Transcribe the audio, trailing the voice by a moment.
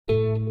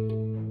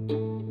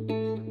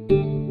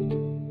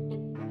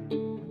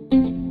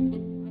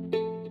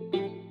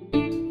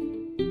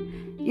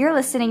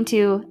listening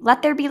to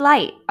Let There Be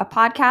Light, a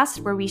podcast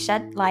where we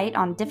shed light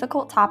on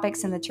difficult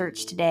topics in the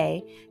church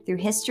today through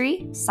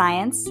history,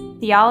 science,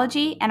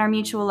 theology, and our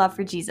mutual love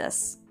for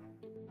Jesus.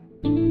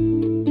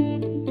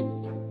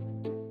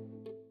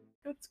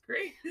 That's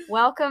great.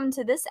 Welcome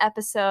to this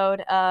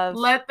episode of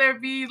Let There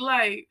Be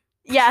Light.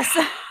 Yes.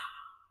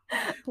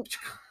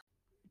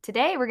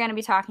 Today we're going to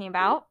be talking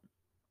about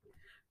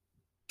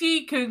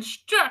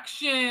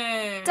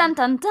deconstruction. dun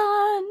dun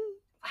dun.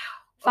 Wow.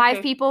 Five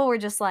Okay. people were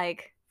just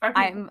like,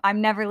 Five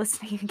I'm never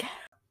listening again.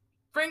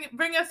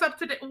 Bring us up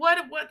to date. What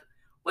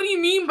do you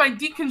mean by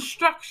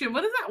deconstruction?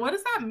 What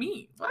does that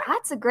mean? What?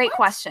 That's a great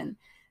question,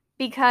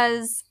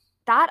 because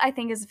that I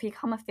think has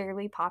become a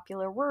fairly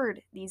popular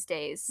word these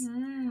days.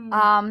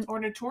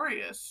 Or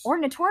notorious.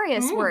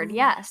 Word,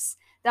 yes.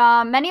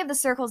 Many of the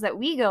circles that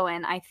we go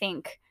in, I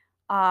think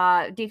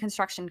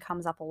deconstruction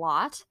comes up a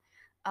lot.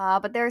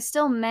 But there are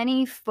still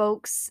many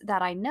folks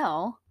that I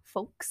know,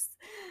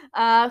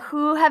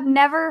 who have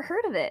never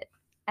heard of it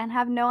and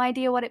have no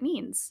idea what it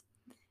means.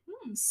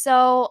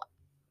 So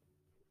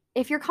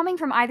if you're coming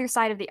from either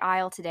side of the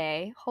aisle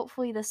today,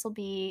 hopefully this will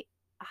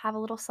have a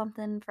little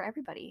something for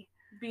everybody.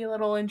 Be a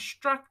little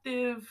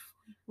instructive.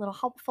 A little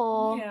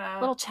helpful. Yeah. A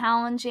little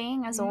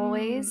challenging, as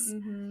always.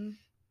 Mm-hmm.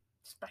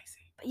 Spicy.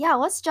 But yeah,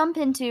 let's jump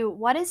into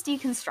what is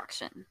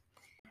deconstruction.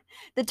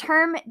 The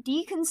term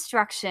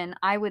deconstruction,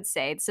 I would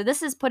say, so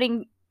this is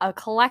putting a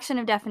collection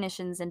of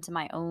definitions into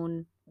my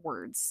own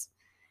words,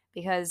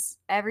 because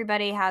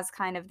everybody has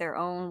kind of their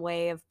own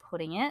way of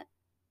putting it,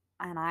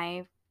 and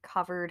I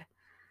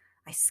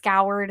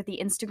scoured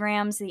the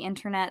Instagrams, the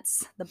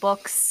internets, the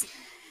books,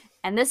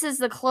 and this is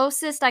the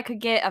closest I could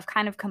get of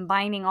kind of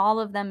combining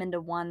all of them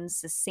into one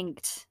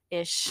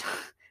succinct-ish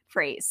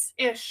phrase.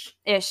 Ish.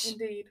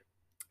 Indeed.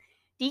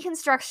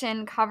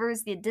 Deconstruction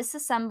covers the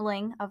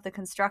disassembling of the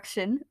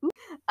construction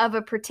of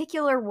a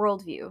particular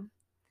worldview.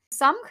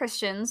 Some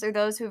Christians, or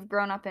those who have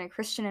grown up in a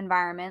Christian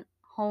environment,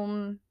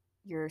 home,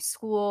 your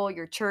school,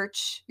 your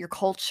church, your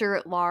culture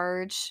at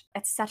large,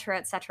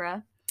 etc.,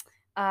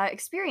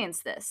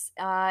 experience this.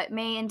 It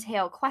may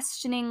entail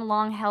questioning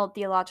long-held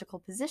theological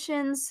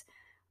positions,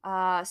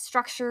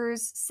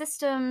 structures,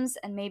 systems,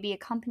 and may be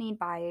accompanied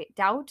by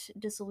doubt,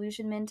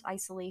 disillusionment,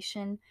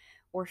 isolation,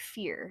 or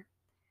fear.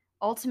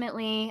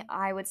 Ultimately,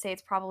 I would say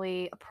it's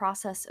probably a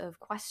process of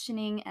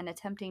questioning and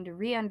attempting to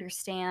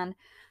re-understand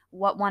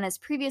what one has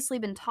previously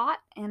been taught,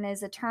 and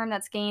is a term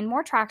that's gained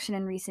more traction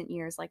in recent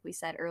years, like we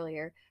said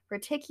earlier,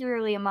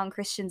 particularly among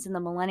Christians in the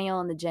millennial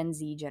and the Gen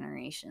Z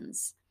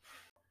generations.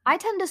 I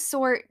tend to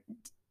sort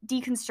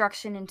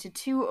deconstruction into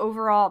two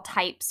overall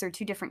types, or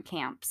two different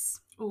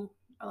camps. Ooh,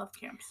 I love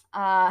camps.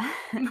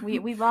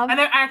 We love...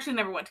 I actually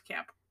never went to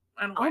camp.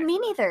 Me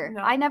neither.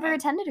 No, I never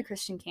attended a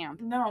Christian camp.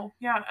 No,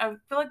 yeah. I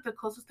feel like the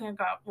closest thing I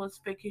got was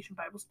Vacation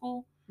Bible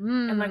School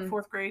in like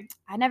 4th grade.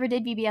 I never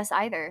did VBS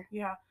either.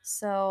 Yeah.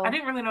 So I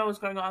didn't really know what was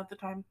going on at the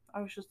time.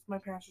 My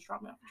parents just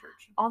dropped me off at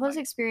church. All those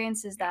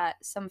experiences that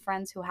some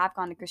friends who have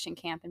gone to Christian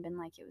camp and been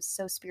like, it was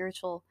so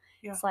spiritual.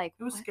 Yeah. It's like,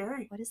 it was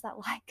scary. What is that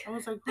like? I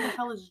was like, who the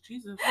hell is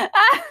Jesus?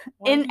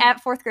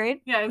 At 4th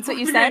grade? Yeah. That's what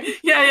you said?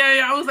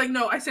 Yeah. I was like,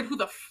 no, I said, who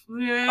the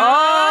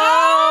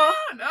Oh!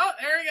 No,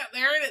 there we go.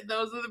 There it is.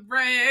 Those are the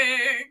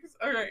breaks.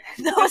 All right.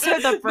 Those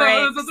are the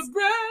breaks. Those are the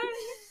breaks.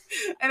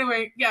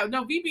 Anyway, yeah,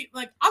 no, VB,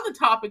 like, on the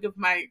topic of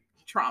my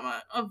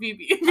trauma of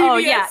VBS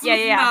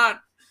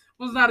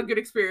was not a good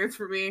experience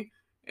for me.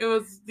 It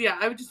was,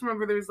 I would just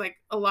remember there was, like,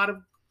 a lot of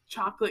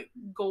chocolate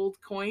gold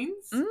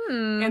coins,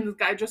 and this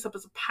guy dressed up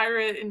as a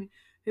pirate, and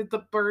the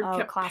bird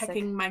kept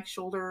pecking my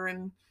shoulder,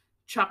 and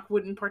Chuck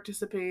wouldn't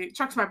participate.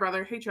 Chuck's my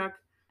brother. Hey, Chuck.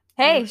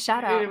 Hey,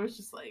 shout out. It was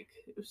just like,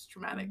 it was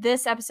traumatic.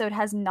 This episode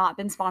has not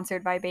been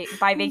sponsored by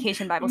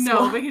Vacation Bible School.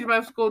 No, Vacation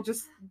Bible School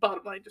just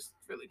bottom line, just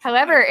really.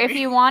 However, if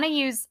you want to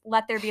use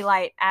Let There Be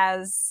Light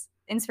as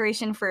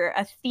inspiration for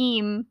a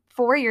theme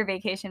for your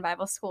Vacation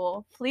Bible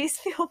School, please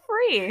feel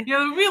free. Yeah,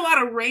 there'll be a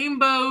lot of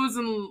rainbows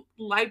and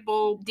light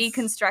bulbs.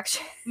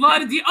 Deconstruction. A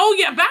lot of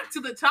back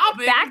to the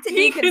topic. Back to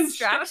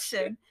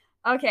deconstruction.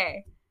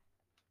 Okay.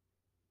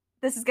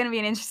 This is going to be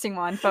an interesting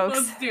one, folks.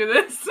 Let's do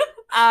this.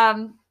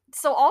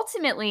 So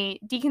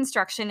ultimately,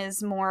 deconstruction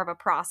is more of a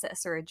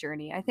process or a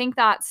journey. I think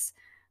that's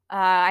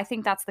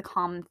the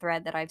common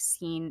thread that I've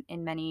seen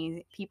in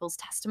many people's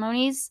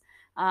testimonies,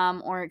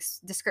 or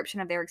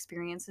description of their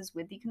experiences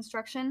with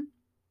deconstruction.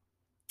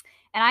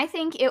 And I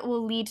think it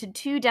will lead to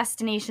two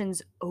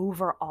destinations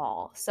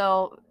overall.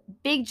 So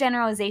big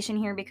generalization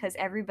here, because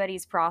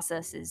everybody's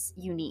process is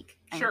unique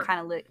and kind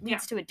of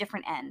leads to a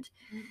different end.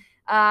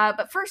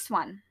 But first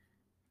one.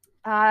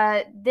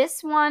 This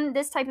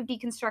type of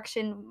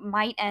deconstruction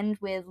might end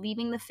with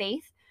leaving the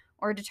faith,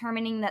 or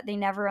determining that they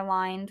never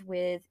aligned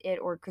with it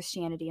or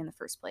Christianity in the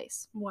first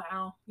place.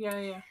 Wow.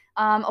 Yeah.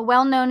 A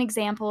well-known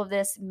example of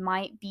this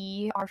might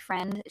be our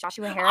friend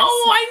Joshua Harris.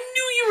 Oh, I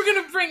knew you you were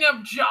going to bring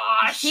up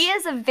Josh. He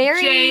is a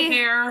very...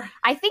 J-hair.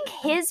 I think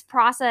his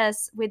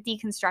process with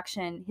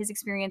deconstruction, his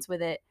experience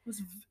with it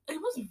was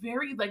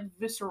very, like,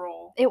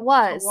 visceral. It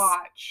was. To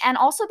watch. And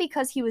also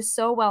because he was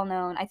so well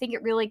known, I think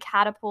it really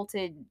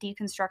catapulted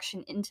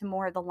deconstruction into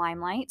more of the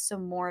limelight, so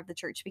more of the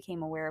church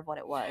became aware of what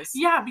it was.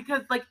 Yeah,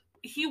 because, like,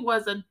 he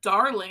was a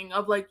darling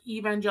of, like,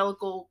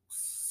 evangelical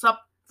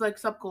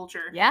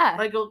subculture. Yeah.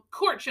 Like a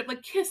courtship,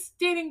 like kiss,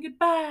 dating,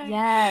 goodbye.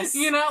 Yes.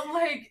 You know,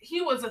 like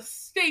he was a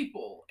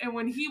staple. And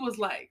when he was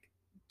like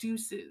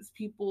deuces,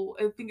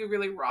 I think it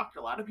really rocked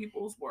a lot of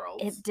people's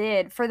worlds. It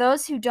did. For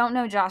those who don't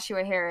know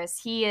Joshua Harris,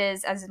 he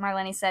is, as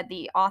Marlene said,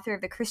 the author of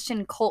the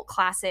Christian cult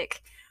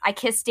classic, I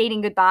Kissed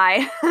Dating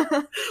Goodbye.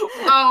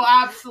 Oh,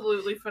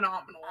 absolutely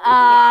phenomenal.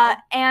 Wow.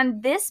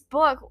 And this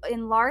book,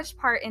 in large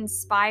part,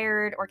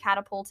 inspired or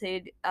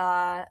catapulted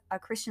a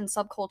Christian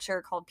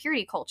subculture called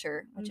purity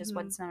culture, which is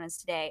what it's known as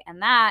today.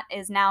 And that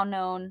is now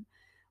known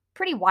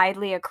pretty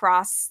widely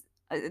across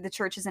the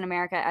churches in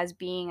America as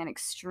being an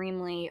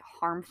extremely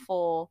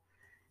harmful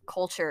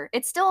culture.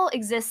 It still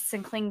exists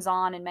and clings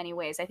on in many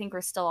ways. I think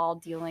we're still all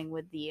dealing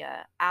with the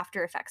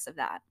after effects of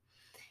that.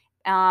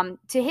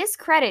 To his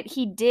credit,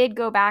 he did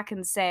go back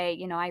and say,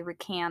 you know, I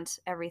recant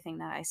everything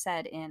that I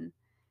said in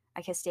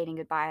I Kissed Dating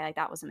Goodbye. Like,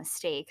 that was a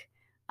mistake.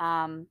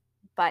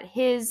 But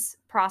his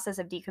process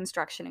of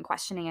deconstruction and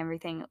questioning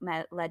everything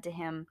led to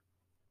him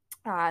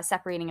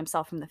separating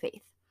himself from the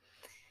faith.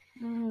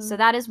 So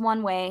that is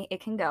one way it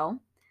can go.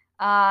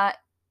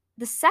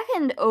 The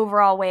second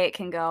overall way it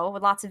can go,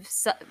 with lots of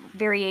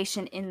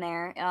variation in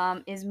there,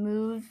 is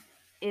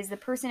the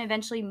person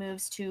eventually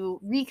moves to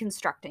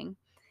reconstructing.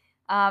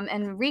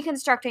 And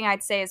reconstructing,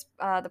 I'd say, is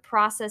the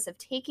process of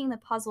taking the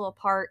puzzle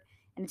apart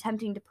and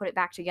attempting to put it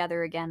back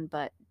together again,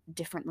 but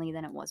differently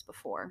than it was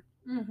before.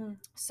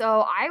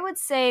 So I would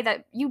say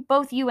that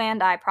both you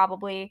and I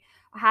probably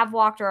have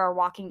walked or are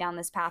walking down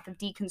this path of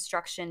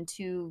deconstruction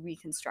to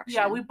reconstruction.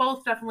 Yeah, we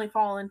both definitely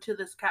fall into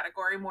this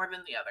category more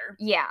than the other.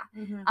 Yeah.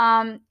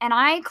 And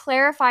I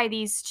clarify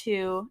these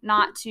two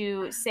not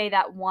to say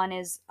that one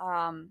is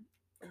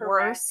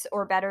worse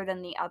or better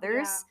than the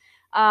others.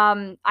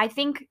 Yeah. I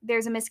think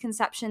there's a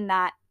misconception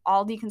that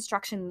all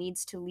deconstruction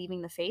leads to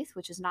leaving the faith,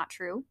 which is not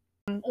true.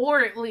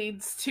 Or it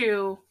leads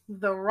to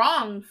the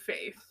wrong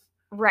faith.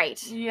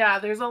 Right. Yeah,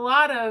 there's a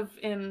lot of,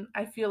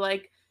 I feel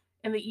like,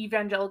 in the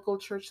evangelical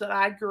church that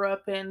I grew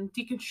up in,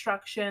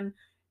 deconstruction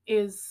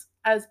is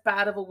as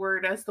bad of a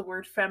word as the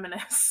word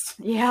feminist.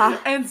 Yeah.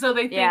 And so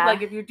they think,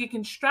 like, if you're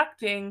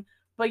deconstructing,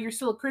 but you're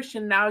still a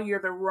Christian, now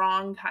you're the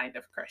wrong kind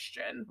of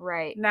Christian.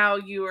 Right. Now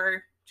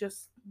you're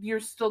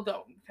still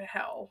going to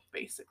hell,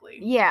 basically.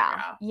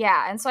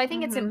 Yeah. And so I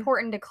think it's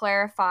important to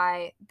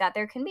clarify that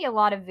there can be a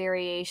lot of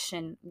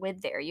variation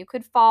with there. You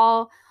could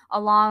fall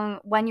along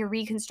when you're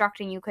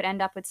reconstructing, you could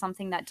end up with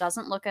something that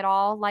doesn't look at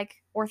all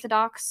like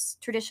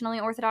traditionally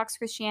Orthodox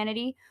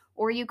Christianity,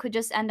 or you could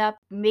just end up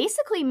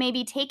basically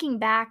maybe taking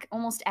back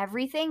almost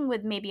everything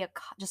with maybe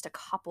just a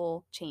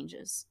couple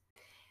changes.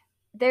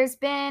 There's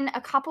been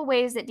a couple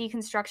ways that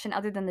deconstruction,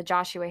 other than the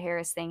Joshua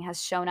Harris thing,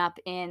 has shown up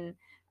in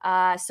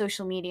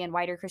social media and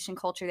wider Christian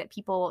culture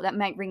that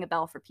might ring a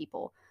bell for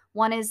people.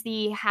 One is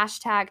the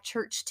hashtag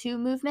Church2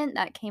 movement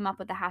that came up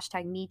with the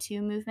hashtag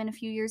MeToo movement a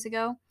few years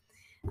ago.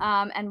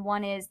 And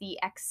one is the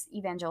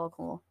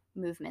ex-evangelical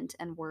movement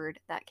and word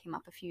that came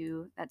up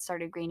that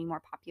started gaining more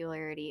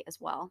popularity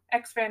as well.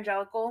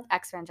 Ex-evangelical?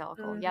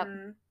 Ex-evangelical, yep.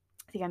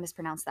 I think I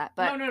mispronounced that.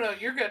 But No,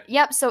 you're good.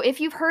 Yep, so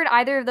if you've heard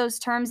either of those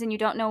terms and you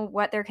don't know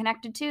what they're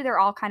connected to, they're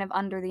all kind of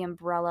under the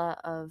umbrella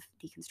of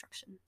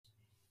deconstruction.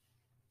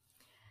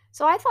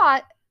 So I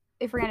thought,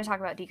 if we're going to talk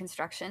about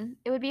deconstruction,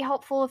 it would be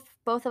helpful if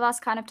both of us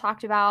kind of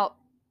talked about,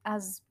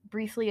 as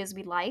briefly as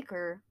we like,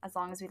 or as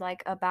long as we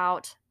like,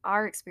 about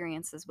our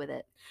experiences with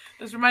it.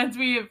 This reminds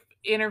me of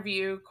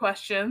interview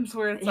questions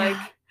where it's like,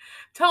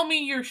 tell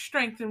me your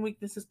strengths and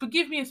weaknesses, but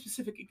give me a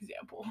specific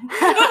example.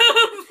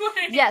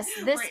 Yes,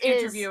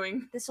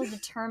 this will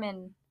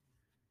determine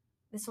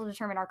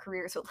our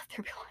careers with Let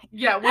There Be Light.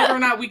 Yeah, whether or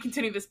not we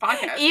continue this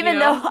podcast. Even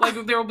though like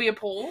there will be a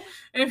poll,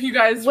 and if you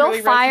guys we'll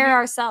really fire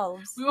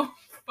ourselves. We'll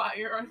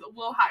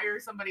hire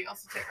somebody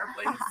else to take our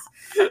place.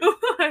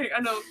 I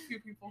know a few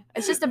people.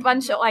 It's just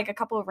a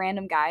couple of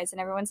random guys,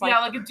 and everyone's like,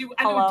 like a dude.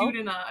 I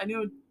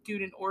know a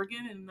dude in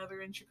Oregon and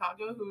another in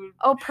Chicago who would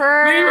be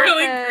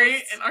really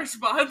great in our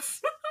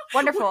spots.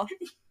 Wonderful.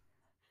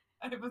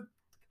 I have a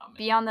comment.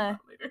 Be on the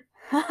later.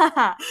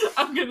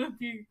 I'm gonna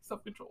be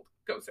self-controlled.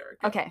 Go, Sarah.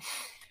 Go. Okay,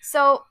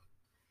 so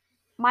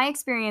my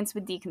experience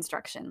with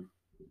deconstruction,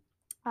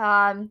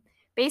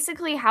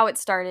 basically how it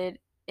started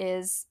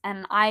is,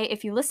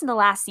 if you listen to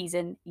last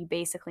season, you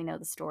basically know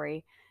the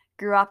story.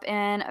 Grew up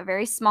in a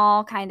very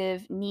small kind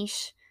of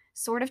niche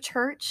sort of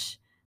church.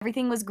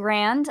 Everything was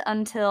grand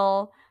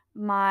until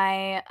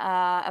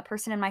a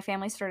person in my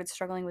family started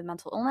struggling with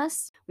mental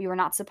illness. We were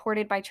not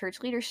supported by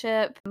church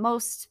leadership.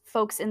 Most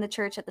folks in the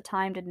church at the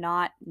time did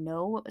not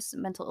know what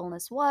mental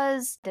illness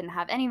was, didn't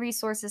have any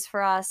resources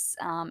for us,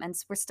 and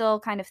we're still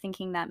kind of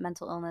thinking that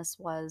mental illness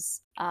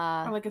was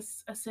or like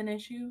a sin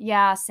issue.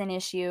 Yeah, sin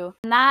issue.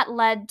 And that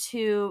led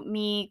to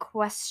me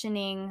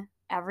questioning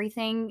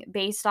everything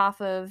based off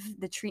of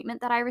the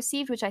treatment that I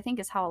received, which I think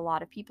is how a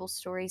lot of people's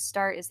stories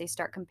start, is they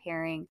start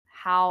comparing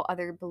how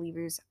other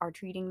believers are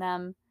treating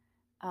them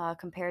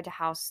compared to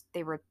how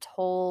they were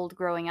told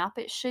growing up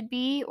it should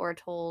be, or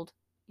told,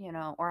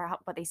 or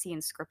what they see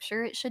in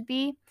scripture it should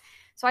be.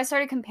 So I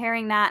started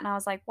comparing that, and I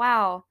was like,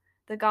 wow,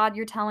 the God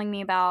you're telling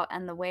me about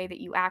and the way that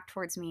you act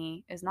towards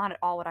me is not at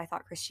all what I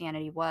thought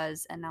Christianity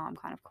was. And now I'm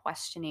kind of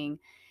questioning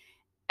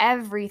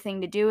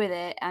everything to do with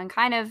it, and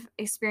kind of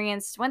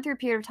went through a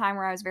period of time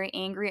where I was very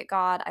angry at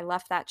God. I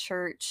left that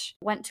church,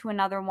 went to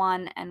another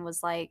one, and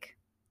was like,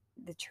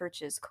 the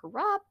church is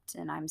corrupt,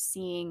 and I'm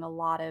seeing a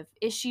lot of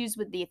issues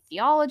with the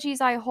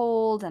theologies I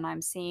hold, and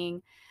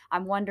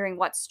I'm wondering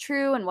what's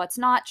true and what's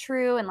not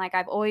true. And like,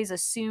 I've always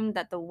assumed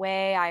that the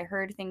way I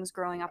heard things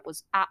growing up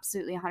was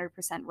absolutely 100%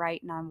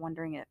 right, and I'm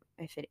wondering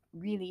if it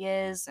really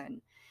is.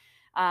 And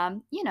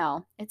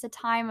it's a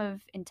time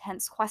of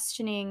intense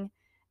questioning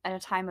and a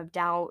time of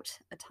doubt,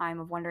 a time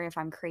of wondering if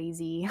I'm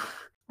crazy.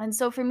 And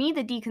so for me,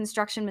 the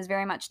deconstruction was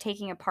very much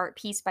taking apart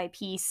piece by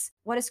piece,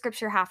 what does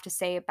scripture have to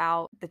say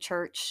about the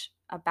church,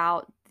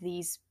 about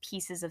these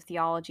pieces of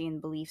theology and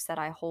beliefs that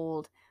I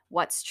hold,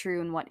 what's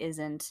true and what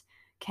isn't.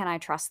 Can I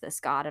trust this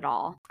God at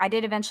all? I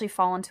did eventually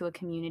fall into a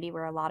community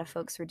where a lot of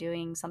folks were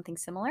doing something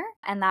similar,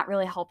 and that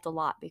really helped a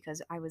lot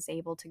because I was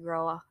able to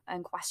grow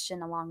and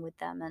question along with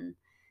them and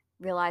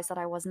realize that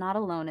I was not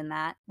alone in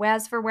that.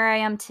 Whereas for where I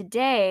am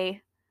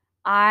today,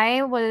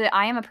 I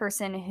am a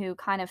person who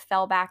kind of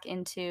fell back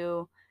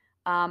into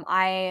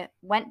I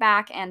went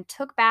back and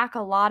took back a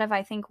lot of,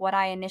 I think, what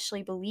I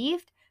initially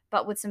believed,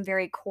 but with some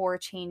very core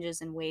changes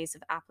and ways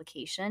of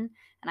application.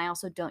 And I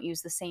also don't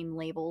use the same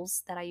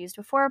labels that I used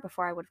before.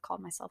 Before, I would have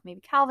called myself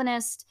maybe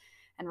Calvinist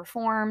and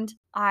Reformed.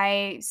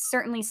 I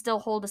certainly still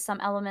hold to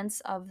some elements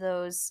of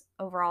those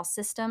overall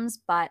systems,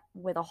 but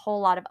with a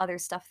whole lot of other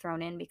stuff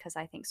thrown in, because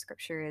I think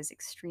scripture is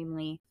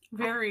extremely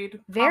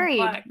varied,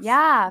 complex.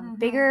 Yeah, mm-hmm.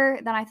 Bigger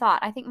than I thought.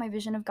 I think my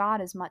vision of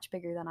God is much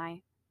bigger than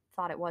I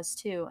thought it was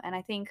too. And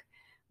I think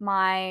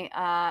my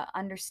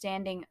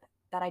understanding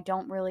that I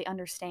don't really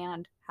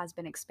understand has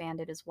been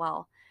expanded as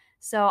well.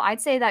 So I'd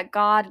say that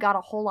God got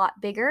a whole lot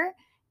bigger,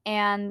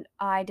 and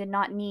I did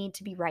not need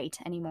to be right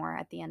anymore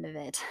at the end of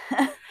it.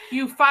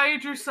 You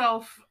fired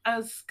yourself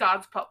as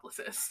God's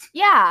publicist.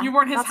 Yeah. You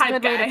weren't his hype guy.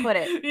 That's a good way to put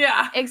it.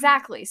 Yeah.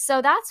 Exactly.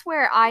 So that's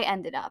where I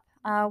ended up.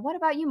 What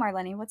about you,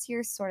 Marlene? What's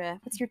your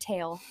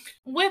tale?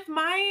 With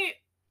my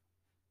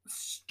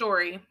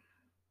story,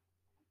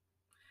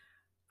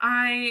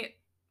 I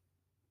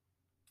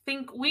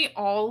think we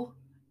all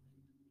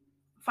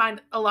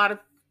find a lot of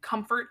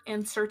comfort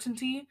and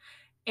certainty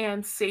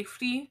and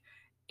safety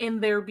in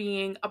there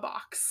being a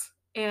box.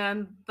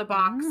 And the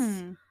box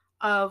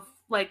of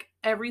like,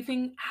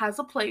 everything has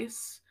a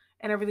place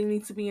and everything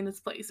needs to be in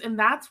its place. And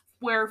that's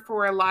where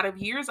for a lot of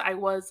years I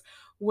was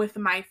with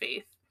my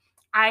faith.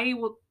 I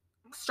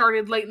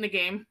started late in the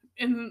game,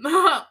 and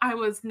I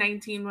was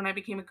 19 when I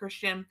became a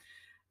Christian.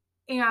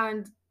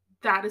 And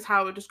that is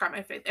how I would describe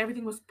my faith.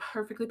 Everything was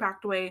perfectly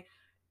packed away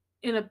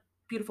in a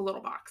beautiful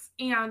little box.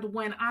 And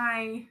when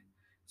I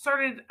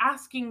started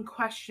asking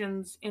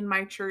questions in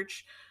my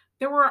church,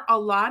 there were a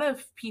lot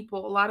of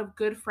people, a lot of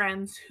good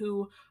friends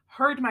who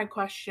heard my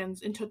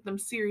questions and took them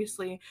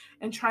seriously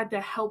and tried to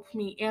help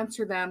me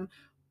answer them,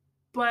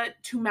 but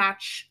to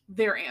match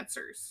their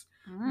answers.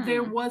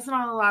 There was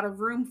not a lot of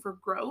room for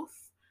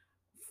growth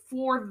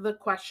for the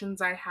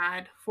questions I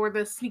had, for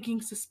the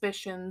sneaking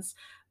suspicions.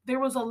 There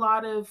was a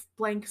lot of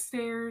blank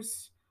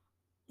stares,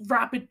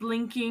 rapid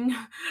blinking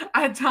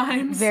at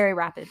times. Very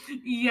rapid.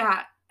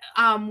 Yeah.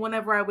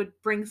 Whenever I would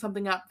bring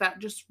something up that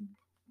just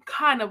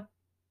kind of,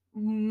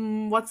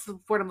 what's the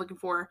word I'm looking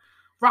for?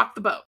 Rock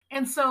the boat.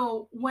 And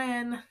so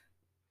when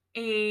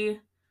a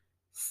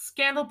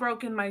scandal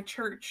broke in my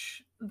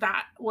church,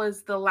 that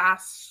was the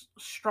last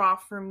straw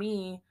for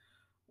me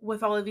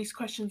with all of these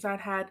questions I'd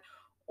had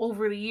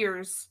over the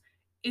years.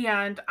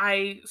 And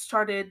I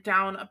started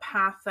down a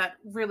path that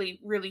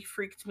really, really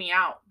freaked me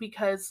out,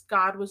 because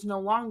God was no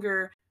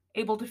longer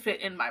able to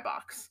fit in my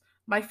box.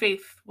 My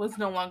faith was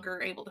no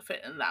longer able to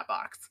fit in that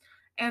box.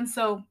 And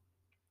so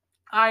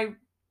I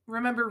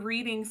remember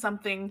reading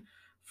something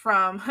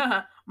from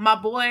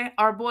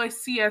our boy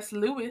C.S.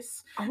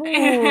 Lewis.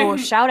 Oh,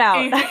 shout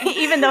out.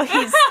 Even though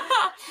he's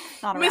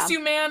not around. Miss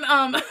you, man.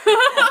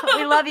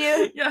 We love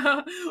you.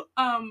 Yeah.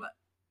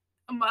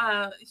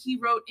 He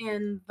wrote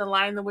in The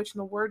Lion, the Witch, and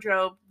the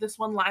Wardrobe this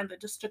one line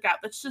that just stuck out.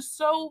 That's just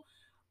so,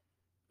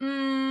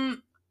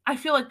 I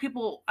feel like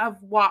people have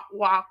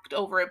walked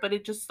over it, but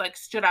it just like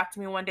stood out to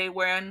me one day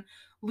when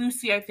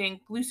Lucy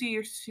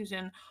or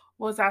Susan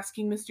was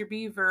asking Mr.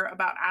 Beaver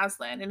about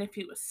Aslan and if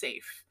he was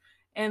safe.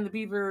 And the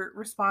Beaver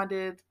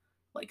responded,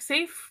 like,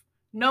 safe?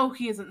 no,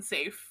 he isn't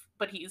safe,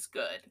 but he's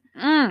good.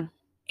 Mm.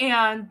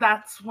 And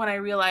that's when I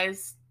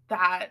realized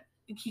that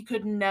he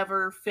could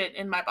never fit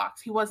in my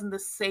box. He wasn't the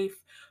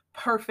safe,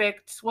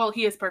 perfect, well,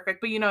 he is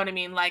perfect, but you know what I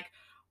mean, like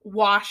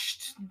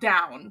washed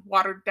down,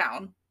 watered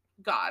down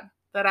God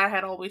that I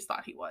had always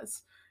thought he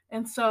was.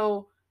 And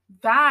so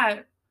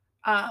that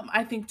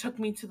I think took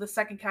me to the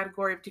second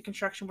category of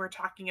deconstruction we're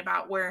talking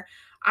about, where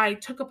I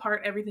took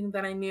apart everything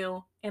that I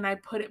knew and I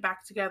put it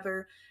back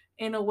together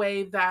in a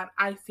way that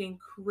I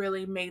think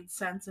really made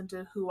sense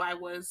into who I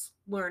was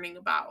learning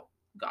about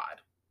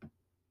God.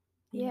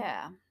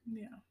 Yeah.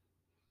 Yeah.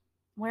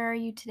 Where are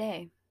you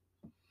today?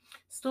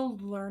 Still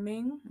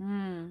learning,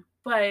 Mm.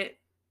 but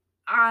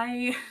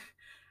I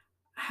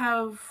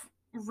have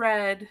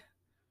read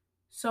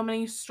so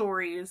many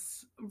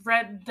stories,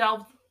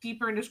 delved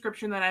deeper into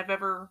scripture than I've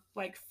ever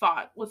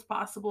thought was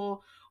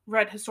possible,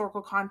 read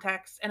historical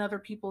context and other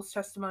people's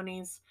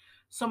testimonies,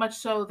 so much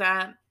so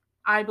that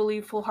I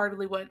believe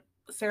full-heartedly what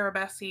Sarah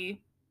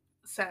Bessey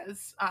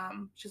says.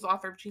 She's the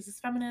author of Jesus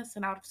Feminist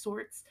and Out of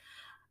Sorts,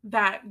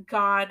 that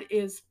God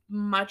is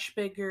much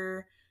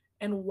bigger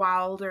and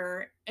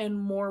wilder and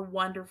more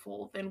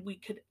wonderful than we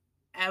could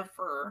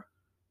ever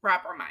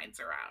wrap our minds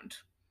around.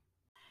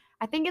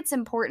 I think it's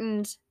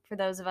important for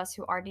those of us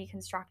who are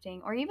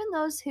deconstructing, or even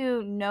those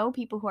who know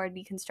people who are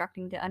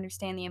deconstructing, to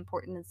understand the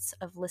importance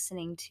of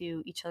listening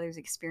to each other's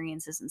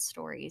experiences and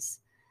stories.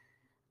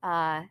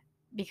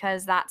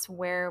 Because that's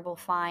where we'll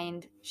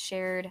find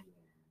shared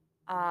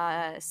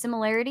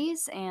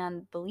similarities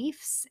and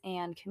beliefs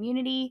and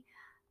community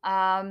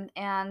and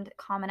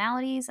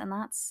commonalities, and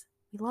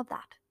we love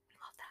that. We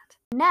love that.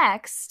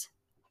 Next,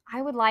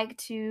 I would like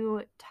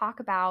to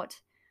talk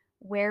about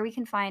where we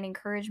can find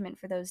encouragement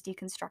for those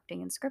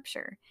deconstructing in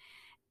scripture.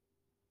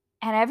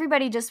 And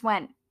everybody just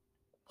went,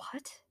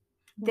 what?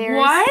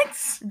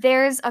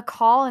 There's a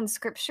call in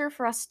scripture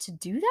for us to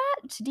do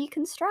that, to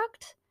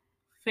deconstruct?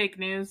 Fake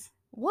news.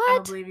 What? I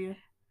don't believe you.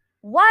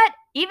 What?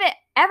 Even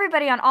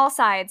everybody on all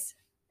sides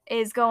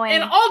is going,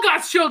 and all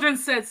God's children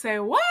said, say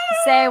what?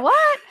 Say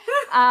what?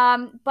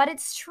 But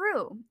it's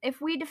true.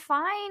 If we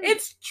define...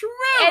 It's true.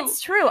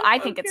 It's true. I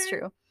think it's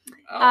true.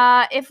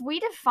 Oh. If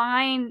we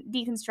define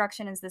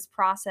deconstruction as this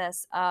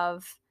process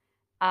of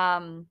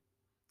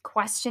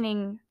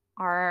questioning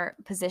our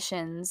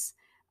positions,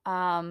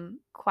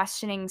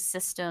 questioning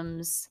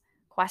systems,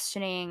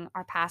 questioning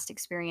our past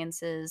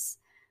experiences,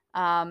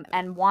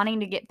 and wanting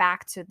to get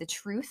back to the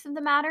truth of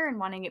the matter and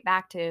wanting to get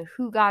back to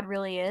who God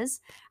really is,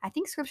 I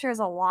think scripture has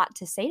a lot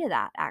to say to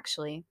that,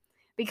 actually.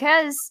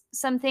 Because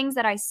some things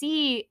that I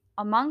see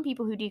among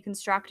people who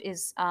deconstruct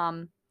is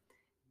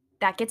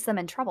that gets them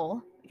in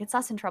trouble, gets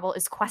us in trouble,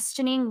 is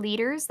questioning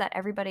leaders that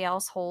everybody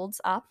else holds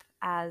up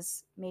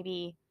as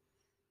maybe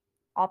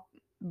all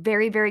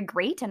very, very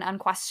great and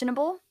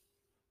unquestionable.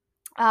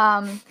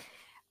 John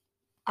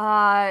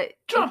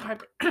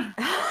Piper.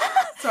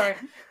 Sorry.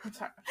 I'm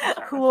sorry.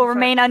 Who will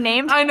remain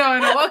unnamed. I know.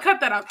 I'll cut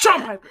that out.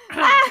 John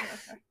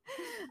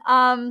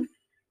Piper.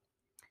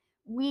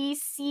 We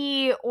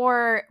see,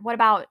 or what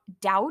about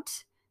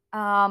doubt?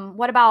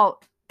 What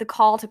about the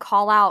call to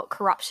call out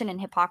corruption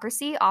and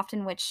hypocrisy,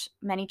 often which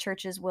many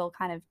churches will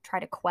kind of try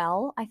to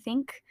quell, I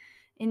think,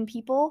 in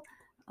people.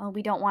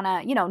 We don't want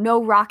to,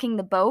 no rocking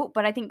the boat,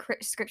 but I think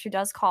scripture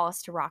does call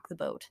us to rock the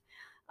boat.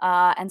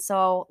 And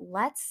so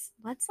let's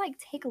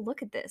take a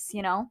look at this,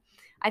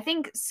 I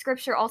think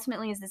scripture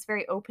ultimately is this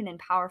very open and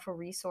powerful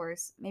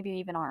resource, maybe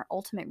even our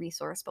ultimate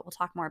resource, but we'll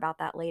talk more about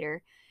that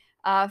later.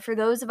 For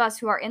those of us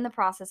who are in the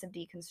process of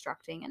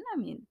deconstructing, and I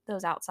mean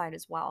those outside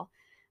as well.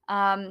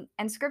 And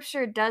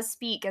scripture does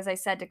speak, as I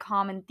said, to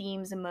common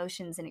themes,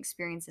 emotions, and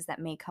experiences that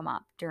may come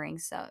up during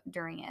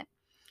it.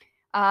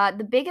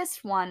 The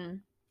biggest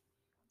one,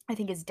 I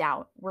think, is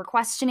doubt. We're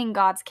questioning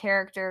God's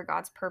character,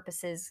 God's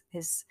purposes,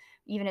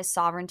 even his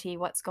sovereignty.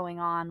 What's going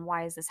on?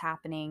 Why is this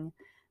happening?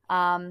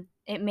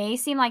 It may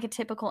seem like a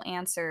typical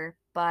answer,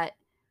 but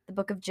the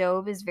book of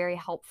Job is very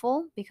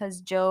helpful because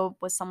Job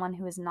was someone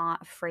who was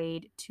not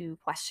afraid to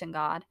question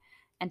God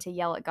and to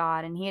yell at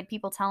God. And he had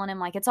people telling him,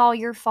 like, it's all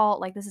your fault.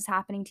 Like, this is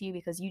happening to you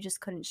because you just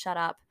couldn't shut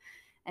up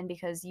and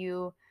because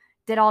you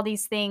did all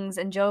these things.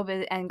 And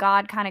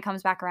God kind of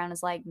comes back around and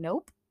is like,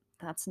 nope,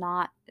 that's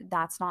not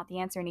the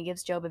answer. And he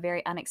gives Job a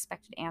very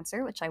unexpected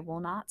answer, which I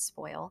will not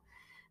spoil.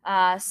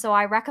 So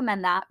I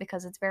recommend that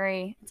because it's a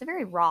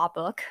very raw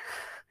book,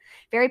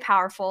 very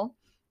powerful.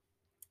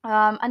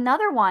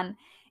 Another one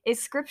is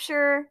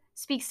scripture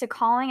speaks to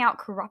calling out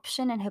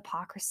corruption and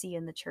hypocrisy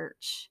in the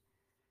church.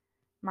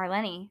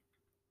 Marlene,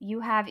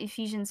 you have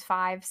Ephesians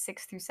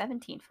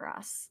 5:6-17 for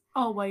us.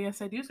 Oh, well, yes,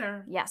 I do,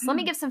 Sarah. Yes. Let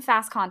me give some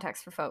fast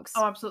context for folks.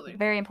 Oh, absolutely.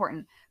 Very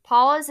important.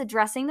 Paul is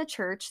addressing the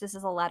church. This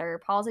is a letter.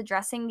 Paul is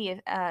addressing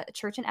the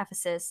church in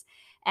Ephesus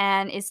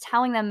and is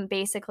telling them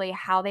basically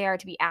how they are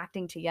to be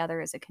acting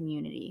together as a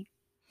community.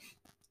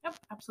 Yep,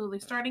 absolutely.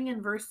 Starting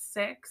in verse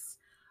 6.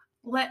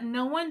 Let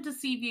no one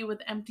deceive you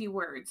with empty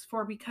words,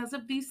 for because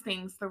of these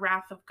things the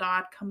wrath of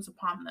God comes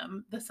upon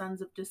them, the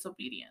sons of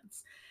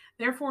disobedience.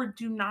 Therefore,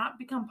 do not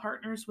become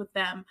partners with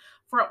them.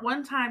 For at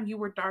one time you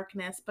were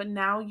darkness, but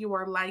now you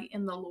are light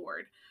in the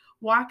Lord.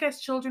 Walk as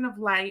children of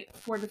light,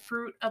 for the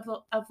fruit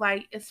of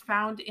light is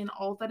found in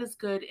all that is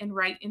good and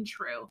right and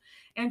true,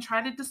 and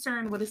try to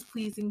discern what is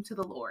pleasing to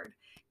the Lord.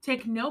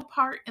 Take no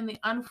part in the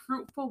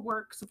unfruitful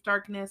works of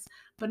darkness,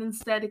 but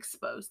instead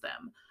expose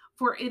them.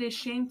 For it is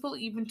shameful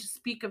even to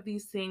speak of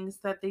these things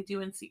that they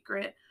do in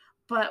secret.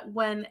 But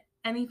when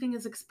anything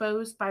is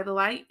exposed by the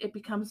light, it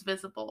becomes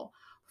visible.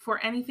 For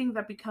anything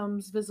that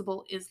becomes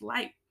visible is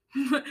light.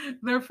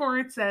 Therefore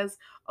it says,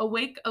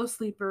 awake, O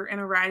sleeper,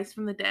 and arise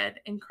from the dead,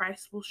 and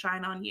Christ will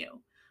shine on you.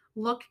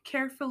 Look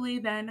carefully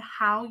then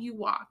how you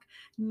walk,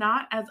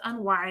 not as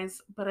unwise,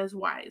 but as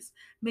wise,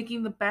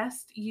 making the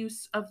best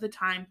use of the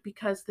time,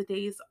 because the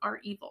days are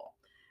evil.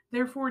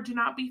 Therefore do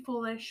not be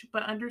foolish,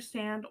 but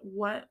understand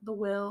what the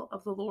will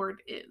of the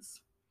Lord is.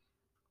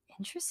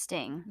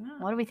 Interesting. Yeah.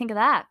 What do we think of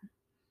that?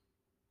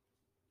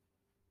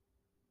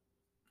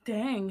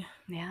 Dang.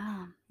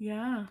 Yeah.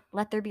 Yeah.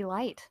 Let there be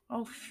light.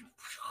 Oh.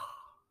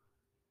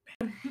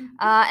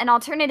 An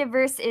alternative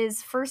verse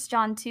is 1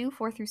 John 2,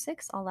 4 through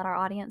 6. I'll let our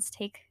audience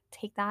take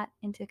that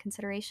into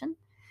consideration.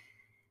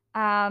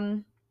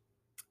 I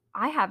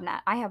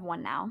have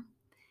one now.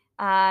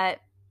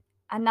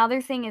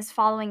 Another thing is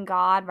following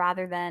God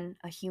rather than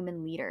a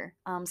human leader.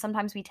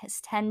 Sometimes we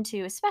tend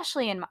to,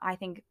 especially in, I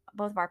think,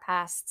 both of our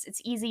pasts,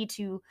 it's easy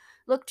to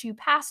look to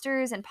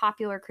pastors and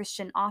popular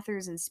Christian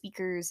authors and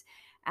speakers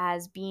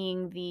as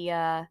being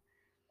the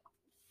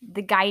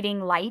guiding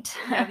light.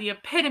 Yeah, the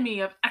epitome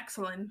of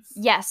excellence.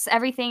 Yes,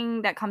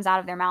 everything that comes out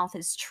of their mouth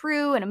is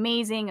true and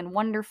amazing and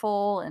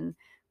wonderful and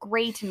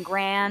great and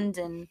grand.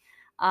 And,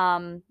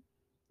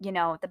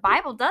 the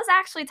Bible does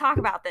actually talk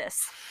about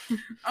this.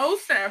 Oh,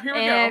 snap. Here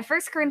we go.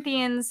 1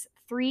 Corinthians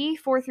 3,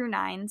 4 through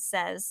 9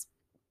 says,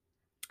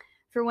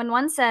 for when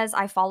one says,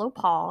 I follow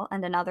Paul,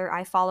 and another,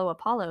 I follow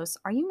Apollos,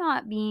 are you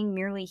not being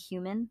merely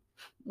human?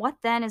 What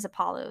then is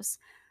Apollos?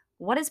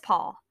 What is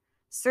Paul?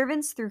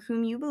 Servants through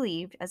whom you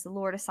believed, as the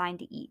Lord assigned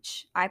to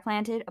each. I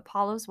planted,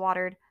 Apollos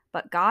watered,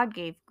 but God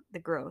gave the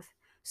growth.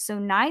 So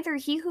neither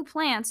he who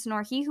plants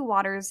nor he who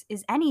waters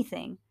is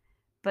anything,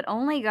 but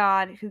only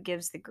God who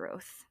gives the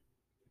growth.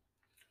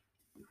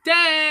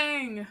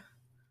 Dang!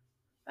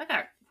 I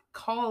got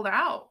called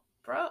out,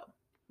 bro.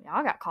 We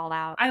all got called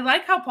out. I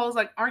like how Paul's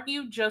like, aren't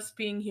you just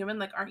being human?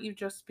 Like, aren't you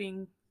just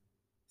being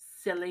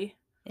silly?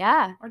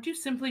 Yeah. Aren't you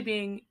simply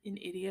being an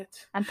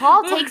idiot? And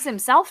Paul takes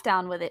himself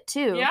down with it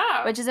too.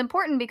 Yeah. Which is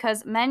important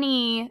because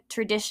many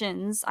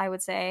traditions, I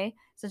would say,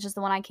 such as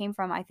the one I came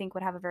from, I think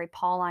would have a very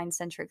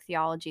Pauline-centric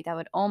theology that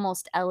would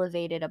almost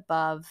elevate it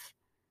above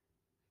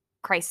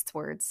Christ's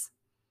words.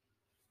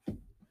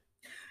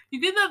 You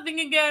did that thing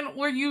again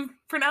where you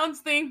pronounce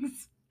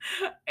things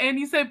and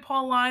you say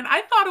Pauline.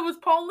 I thought it was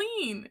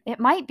Pauline. It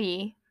might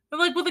be. But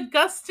like with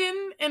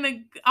Augustine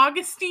and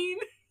Augustine,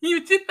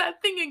 you did that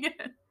thing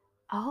again.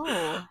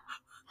 Oh.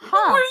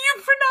 Huh. Where you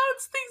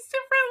pronounce things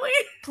differently.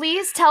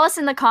 Please tell us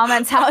in the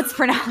comments how it's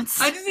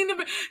pronounced. I just need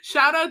to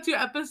shout out to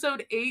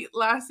episode 8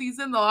 last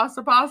season, The Lost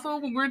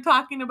Apostle, when we're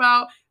talking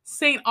about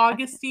St.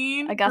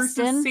 Augustine.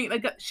 Augustine.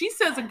 She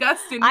says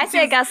Augustine. I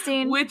say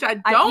Augustine. Which I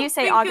don't you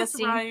say think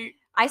Augustine. Is right.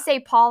 I say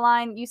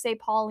Pauline. You say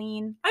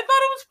Pauline. I thought it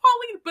was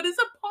Pauline, but is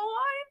it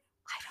Pauline?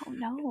 I don't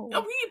know.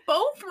 Are we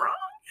both wrong?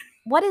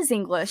 What is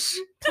English?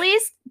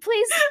 Please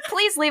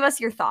leave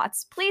us your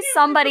thoughts. Please,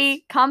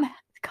 somebody come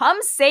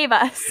save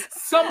us.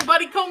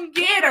 Somebody come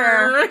get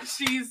her.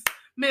 She's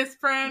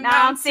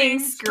mispronouncing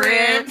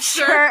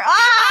scripture.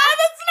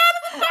 That's not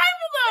in the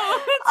Bible, though.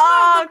 That's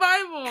not in the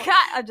Bible.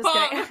 God, I'm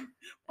just kidding.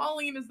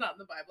 Pauline is not in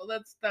the Bible.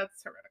 That's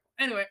heretical.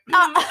 Anyway,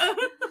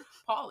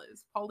 Paul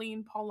is. Pauline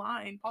is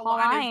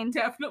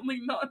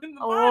definitely not in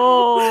the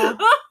Bible.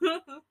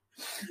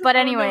 But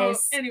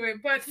anyways,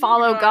 but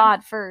follow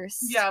God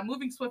first. Yeah,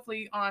 moving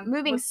swiftly on. On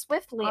the wings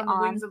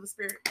of the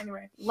Spirit.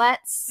 Anyway,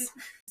 let's. Is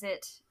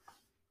it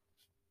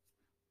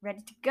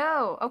ready to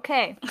go?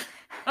 Okay.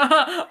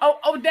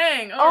 Oh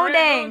dang!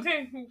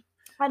 Dang!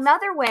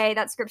 Another way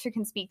that Scripture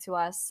can speak to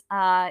us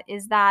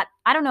is that,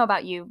 I don't know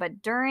about you,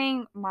 but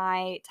during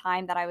my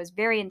time that I was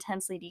very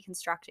intensely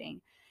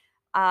deconstructing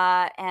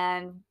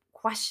and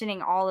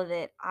questioning all of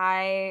it,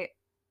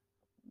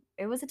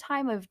 it was a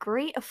time of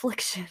great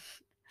affliction.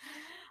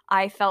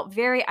 I felt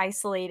very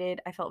isolated.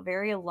 I felt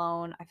very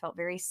alone. I felt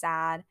very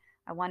sad.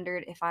 I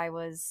wondered if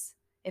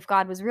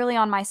God was really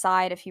on my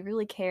side, if he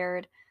really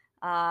cared,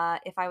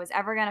 if I was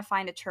ever going to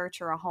find a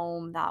church or a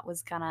home that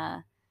was going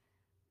to,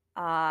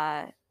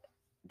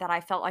 that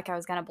I felt like I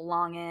was going to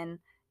belong in,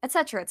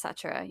 etc.,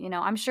 etc.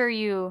 I'm sure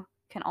you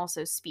can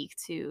also speak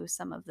to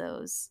some of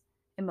those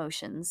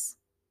emotions.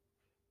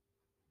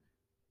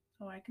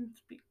 Oh, I can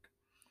speak.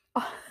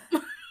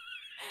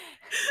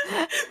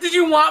 Did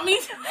you want me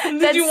to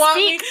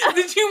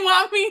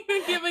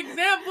give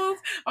examples?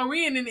 Are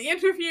we in an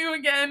interview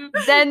again?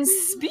 Then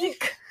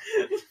speak.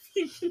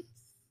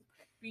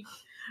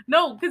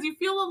 No, because you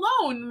feel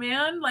alone,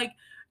 man. Like,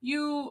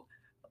 you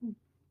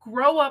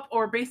grow up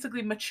or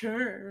basically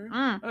mature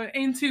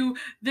into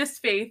this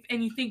faith,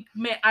 and you think,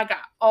 man, I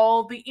got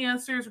all the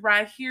answers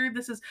right here.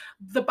 This is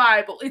the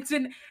Bible. It's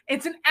an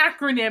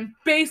acronym,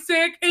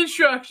 basic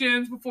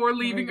instructions before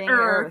leaving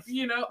Earth.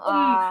 You know,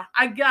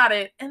 I got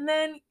it. And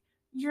then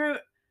your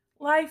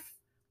life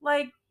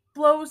like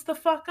blows the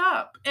fuck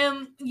up,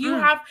 and you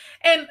have,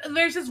 and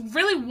there's this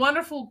really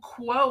wonderful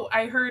quote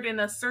I heard in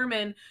a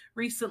sermon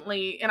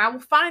recently, and I will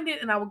find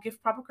it and I will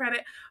give proper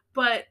credit,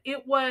 but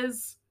it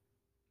was,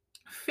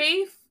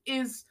 faith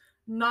is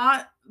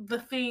not the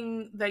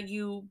thing that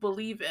you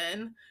believe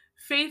in.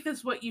 Faith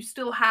is what you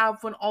still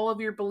have when all of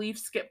your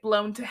beliefs get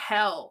blown to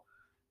hell.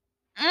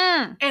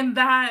 And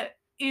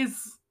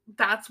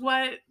that's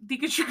what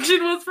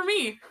deconstruction was for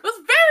me. It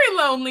was very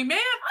lonely, man.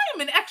 I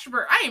am an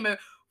extrovert. I am a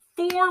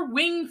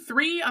 4-wing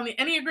 3 on the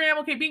Enneagram.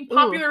 Okay, being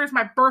popular is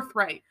my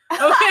birthright.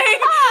 Okay?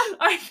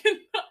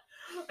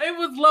 It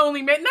was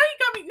lonely, man. Now you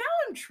got me. Now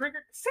I'm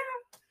triggered. Sarah.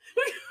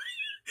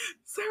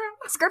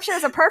 Scripture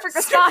is a perfect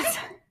response.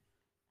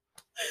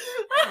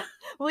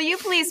 Will you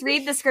please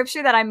read the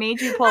scripture that I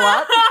made you pull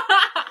up,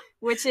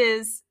 which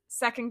is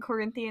 2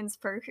 Corinthians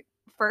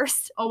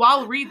first. Oh,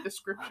 I'll read the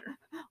scripture.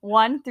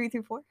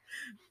 1-4.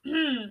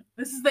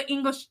 This is the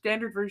English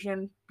Standard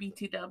Version,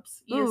 BT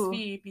dubs.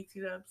 ESV,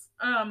 BT dubs.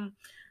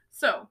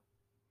 So,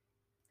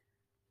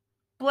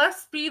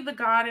 blessed be the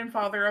God and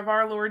Father of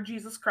our Lord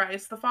Jesus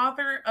Christ, the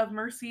Father of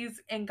mercies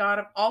and God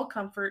of all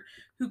comfort,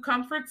 who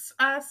comforts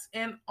us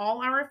in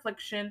all our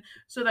affliction,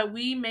 so that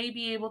we may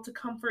be able to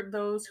comfort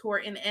those who are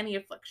in any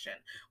affliction,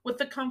 with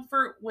the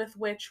comfort with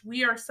which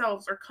we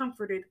ourselves are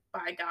comforted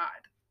by God.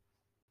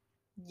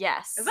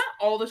 Yes. Is that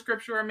all the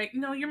scripture I'm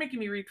making? No, you're making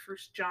me read 1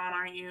 John,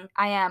 aren't you?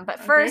 I am, but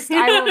first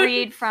I will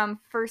read from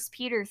 1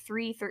 Peter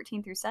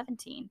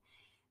 3:13-17.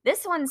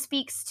 This one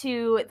speaks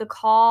to the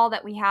call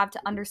that we have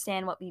to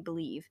understand what we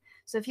believe.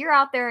 So if you're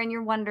out there and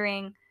you're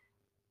wondering,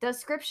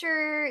 does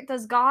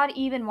God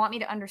even want me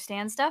to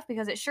understand stuff?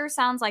 Because it sure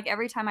sounds like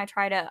every time I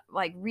try to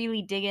like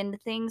really dig into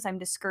things, I'm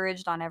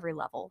discouraged on every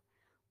level.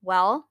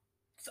 Well,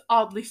 it's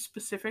oddly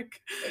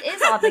specific. It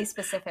is oddly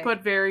specific.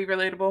 But very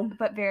relatable.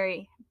 But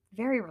very,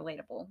 very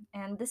relatable.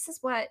 And this is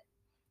what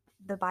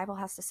the Bible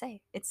has to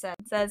say. It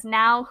says,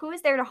 "Now who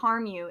is there to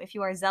harm you if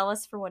you are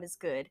zealous for what is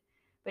good?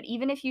 But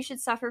even if you should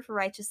suffer for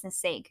righteousness'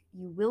 sake,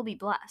 you will be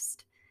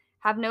blessed.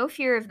 Have no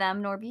fear of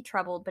them, nor be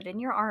troubled, but in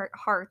your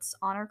hearts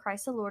honor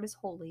Christ the Lord as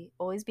holy,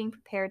 always being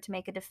prepared to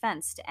make a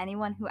defense to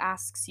anyone who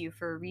asks you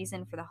for a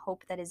reason for the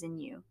hope that is in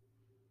you.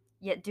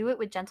 Yet do it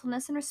with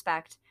gentleness and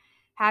respect,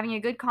 having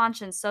a good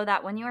conscience, so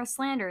that when you are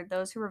slandered,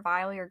 those who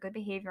revile your good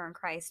behavior in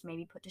Christ may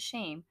be put to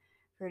shame.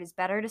 For it is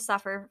better to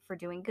suffer for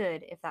doing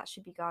good, if that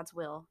should be God's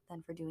will,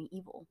 than for doing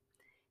evil."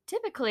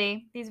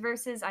 Typically, these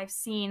verses I've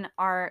seen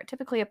are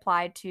typically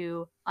applied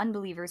to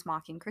unbelievers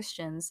mocking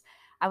Christians.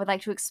 I would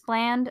like to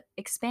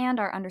expand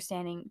our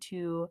understanding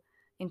to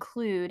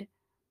include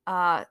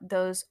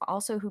those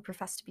also who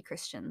profess to be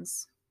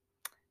Christians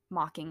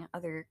mocking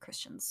other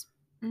Christians.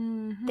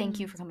 Mm-hmm. Thank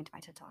you for coming to my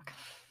TED Talk.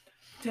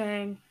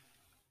 Dang.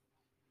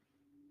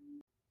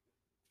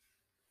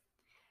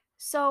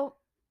 So,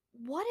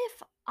 what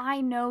if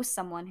I know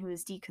someone who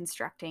is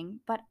deconstructing,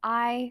 but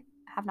I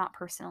have not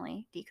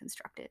personally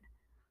deconstructed?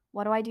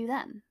 What do I do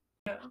then?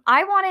 Yeah.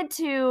 I wanted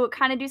to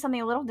kind of do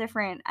something a little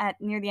different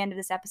near the end of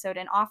this episode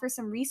and offer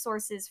some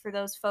resources for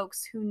those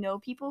folks who know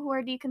people who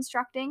are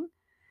deconstructing,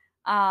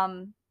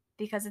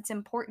 because it's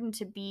important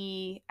to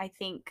be, I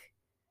think,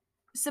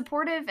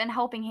 supportive and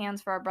helping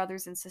hands for our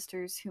brothers and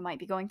sisters who might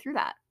be going through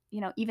that,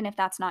 even if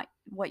that's not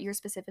what you're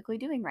specifically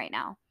doing right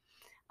now.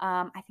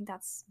 I think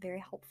that's very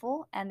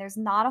helpful, and there's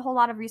not a whole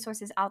lot of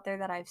resources out there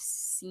that I've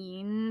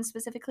seen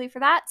specifically for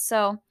that,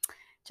 so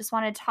just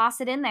wanted to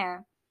toss it in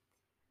there.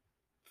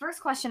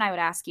 First question I would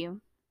ask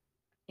you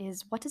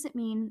is, what does it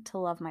mean to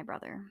love my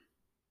brother?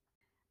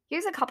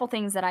 Here's a couple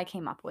things that I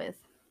came up with.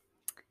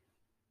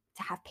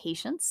 To have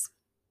patience,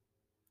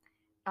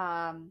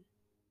 to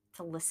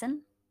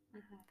listen,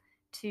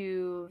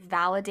 to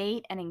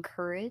validate and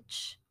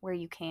encourage where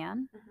you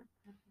can,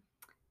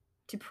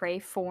 to pray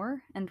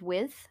for and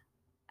with,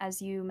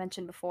 as you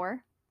mentioned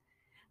before.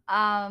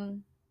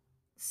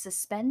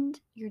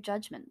 Suspend your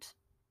judgment.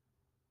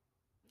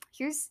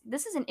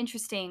 This is an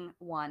interesting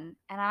one,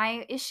 and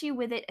I issue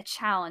with it a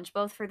challenge,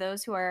 both for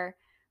those who are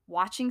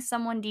watching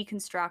someone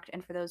deconstruct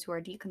and for those who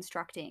are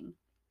deconstructing.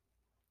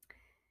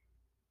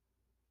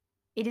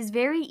 It is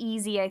very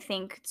easy, I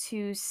think,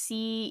 to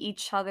see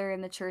each other in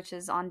the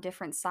churches on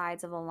different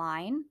sides of a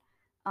line.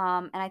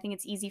 And I think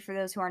it's easy for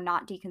those who are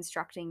not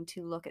deconstructing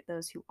to look at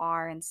those who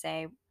are and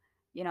say,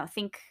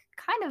 think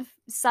kind of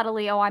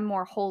subtly, oh, I'm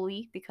more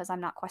holy because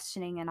I'm not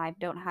questioning and I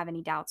don't have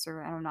any doubts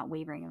or I'm not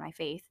wavering in my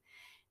faith.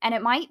 And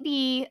it might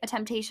be a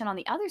temptation on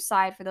the other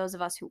side for those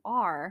of us who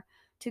are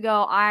to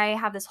go, I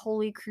have this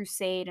holy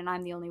crusade and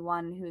I'm the only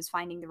one who is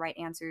finding the right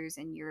answers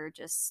and you're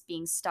just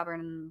being stubborn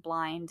and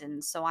blind,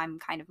 and so I'm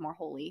kind of more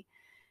holy.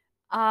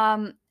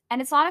 And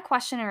it's not a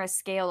question or a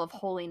scale of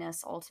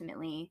holiness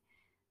ultimately.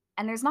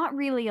 And there's not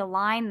really a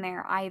line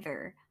there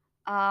either.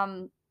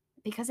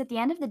 Because at the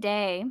end of the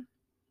day,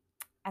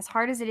 as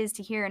hard as it is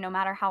to hear, no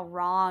matter how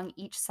wrong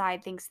each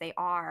side thinks they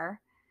are,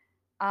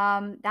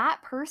 that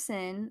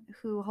person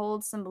who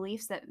holds some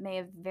beliefs that may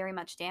have very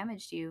much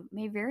damaged you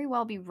may very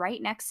well be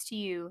right next to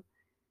you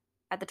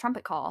at the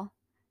trumpet call,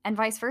 and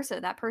vice versa.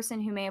 That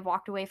person who may have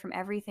walked away from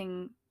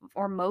everything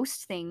or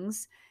most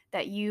things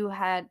that you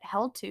had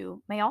held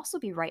to may also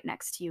be right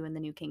next to you in the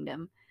new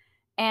kingdom.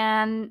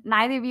 And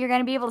neither of you are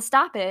going to be able to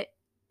stop it.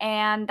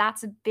 And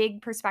that's a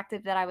big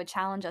perspective that I would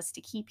challenge us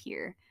to keep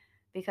here,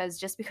 because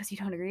just because you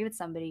don't agree with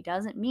somebody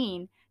doesn't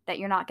mean that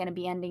you're not going to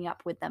be ending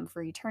up with them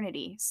for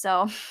eternity.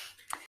 So,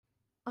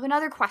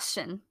 another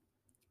question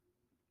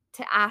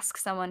to ask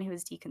someone who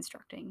is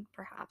deconstructing,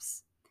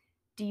 perhaps.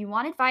 Do you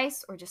want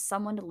advice or just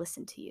someone to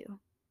listen to you?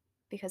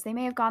 Because they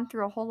may have gone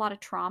through a whole lot of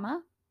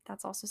trauma.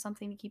 That's also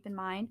something to keep in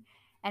mind.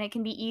 And it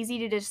can be easy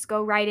to just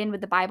go right in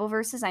with the Bible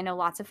verses. I know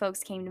lots of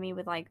folks came to me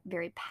with like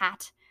very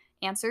pat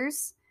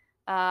answers.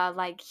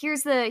 Like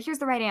here's the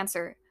right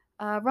answer.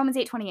 Romans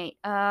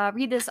 8:28.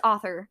 Read this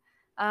author.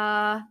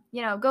 Go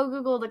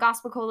Google the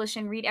Gospel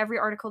Coalition, read every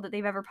article that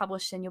they've ever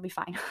published, and you'll be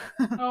fine.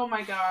 Oh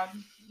my God.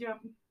 Yep.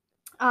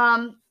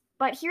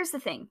 But here's the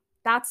thing.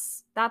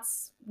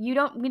 We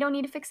don't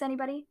need to fix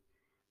anybody.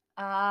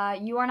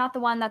 You are not the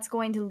one that's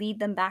going to lead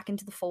them back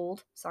into the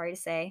fold. Sorry to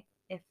say.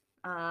 If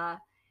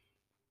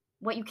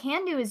what you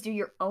can do is do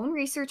your own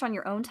research on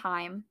your own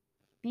time,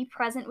 be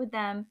present with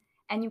them,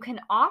 and you can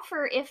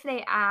offer, if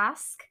they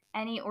ask,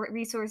 any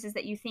resources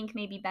that you think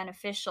may be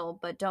beneficial,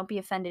 but don't be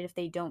offended if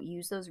they don't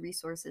use those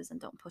resources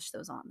and don't push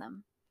those on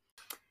them.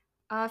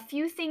 A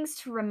few things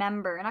to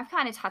remember, and I've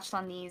kind of touched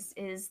on these,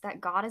 is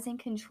that God is in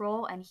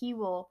control and he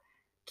will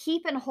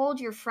keep and hold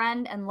your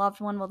friend and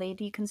loved one while they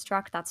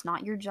deconstruct. That's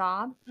not your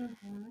job.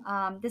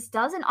 Mm-hmm. This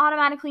doesn't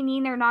automatically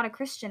mean they're not a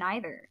Christian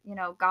either.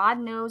 God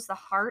knows the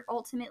heart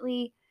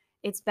ultimately.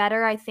 It's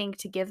better, I think,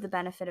 to give the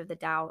benefit of the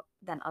doubt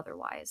than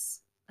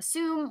otherwise.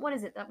 Assume, what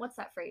is it? What's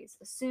that phrase?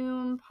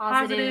 Assume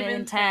positive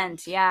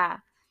intent. Yeah.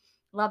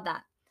 Love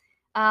that.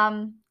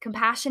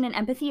 Compassion and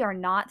empathy are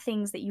not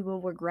things that you will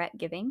regret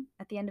giving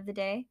at the end of the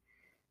day.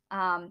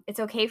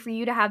 It's okay for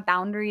you to have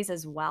boundaries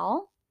as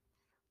well.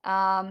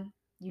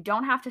 You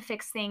don't have to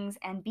fix things,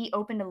 and be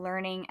open to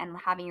learning and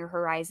having your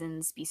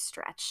horizons be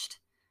stretched,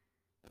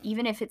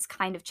 even if it's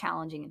kind of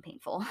challenging and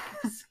painful.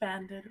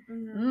 Expanded.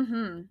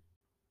 Mm-hmm.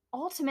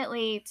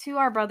 Ultimately, to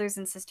our brothers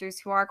and sisters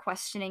who are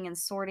questioning and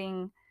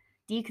sorting,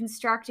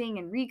 deconstructing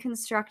and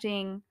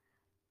reconstructing,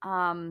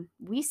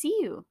 we see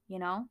you,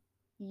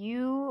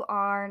 You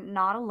are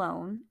not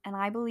alone, and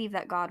I believe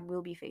that God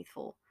will be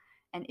faithful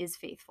and is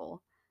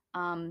faithful.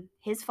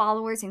 His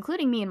followers,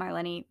 including me and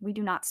Marlene, we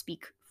do not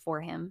speak for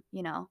him.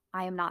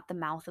 I am not the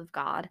mouth of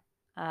God.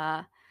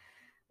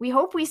 We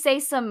hope we say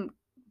some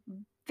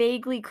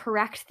vaguely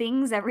correct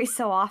things every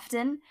so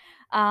often.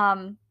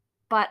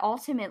 But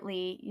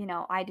ultimately,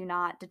 I do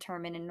not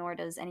determine, and nor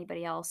does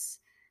anybody else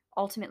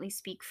ultimately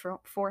speak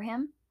for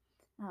him.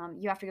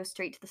 You have to go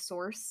straight to the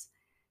source.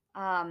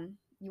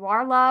 You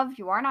are loved,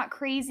 you are not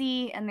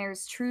crazy, and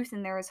there's truth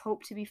and there is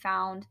hope to be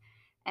found.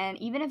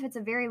 And even if it's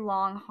a very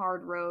long,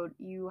 hard road,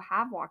 you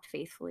have walked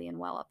faithfully and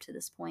well up to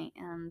this point,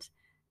 and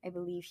I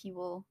believe he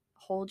will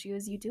hold you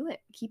as you do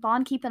it. Keep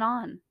on keeping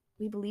on.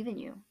 We believe in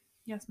you.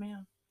 Yes,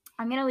 ma'am.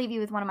 I'm going to leave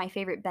you with one of my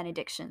favorite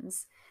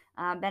benedictions.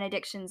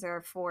 Benedictions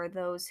are for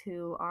those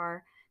who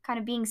are kind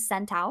of being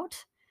sent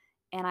out,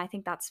 and I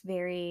think that's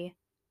very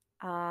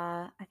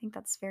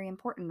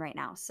important right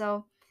now.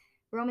 So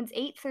Romans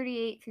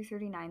 8:38 through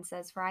 39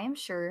 says, "For I am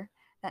sure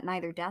that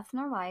neither death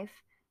nor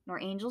life, nor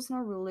angels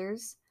nor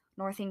rulers,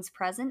 nor things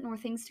present nor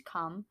things to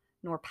come,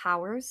 nor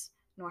powers,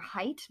 nor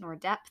height, nor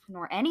depth,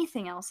 nor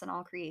anything else in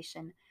all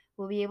creation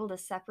will be able to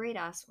separate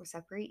us or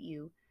separate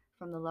you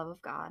from the love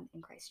of God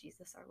in Christ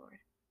Jesus our Lord."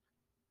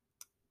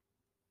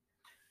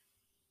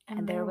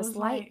 And there was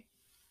light.